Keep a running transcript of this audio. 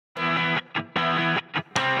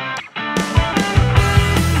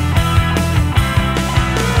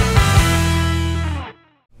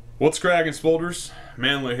What's cracking, SWOLEdiers?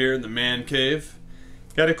 MANdler here in the man cave.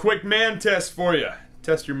 Got a quick man test for you.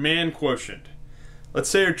 Test your man quotient. Let's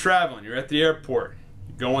say you're traveling, you're at the airport.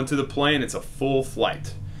 You go into the plane, it's a full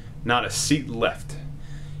flight. Not a seat left.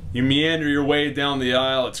 You meander your way down the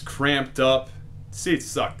aisle, it's cramped up. Seats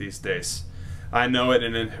suck these days. I know it,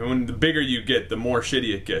 and when the bigger you get, the more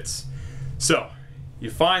shitty it gets. So,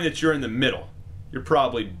 you find that you're in the middle. You're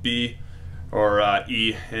probably B or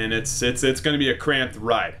E, and it's going to be a cramped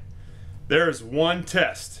ride. There's one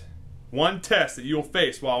test that you'll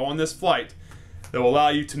face while on this flight that will allow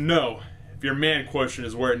you to know if your man quotient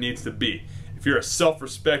is where it needs to be. If you're a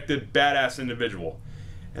self-respected, badass individual.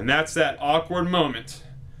 And that's that awkward moment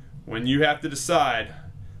when you have to decide,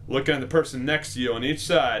 looking at the person next to you on each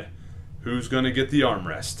side, who's going to get the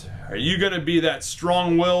armrest. Are you going to be that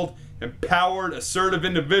strong-willed, empowered, assertive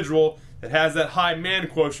individual that has that high man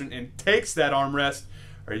quotient and takes that armrest?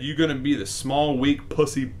 Or are you going to be the small, weak,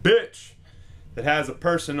 pussy bitch that has a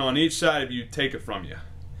person on each side of you take it from you?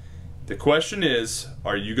 The question is,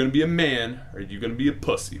 are you going to be a man or are you going to be a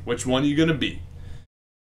pussy? Which one are you going to be?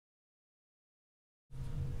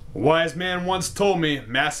 A wise man once told me,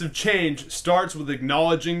 massive change starts with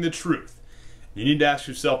acknowledging the truth. You need to ask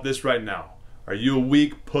yourself this right now. Are you a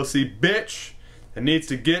weak pussy bitch that needs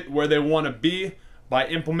to get where they want to be by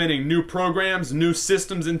implementing new programs, new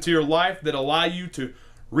systems into your life that allow you to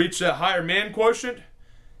reach that higher man quotient?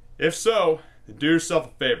 If so, then do yourself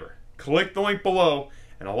a favor. Click the link below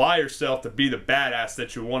and allow yourself to be the badass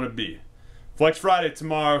that you want to be. Flex Friday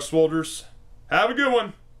tomorrow, SWOLEdiers. Have a good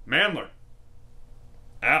one. MANdler.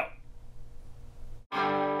 Out.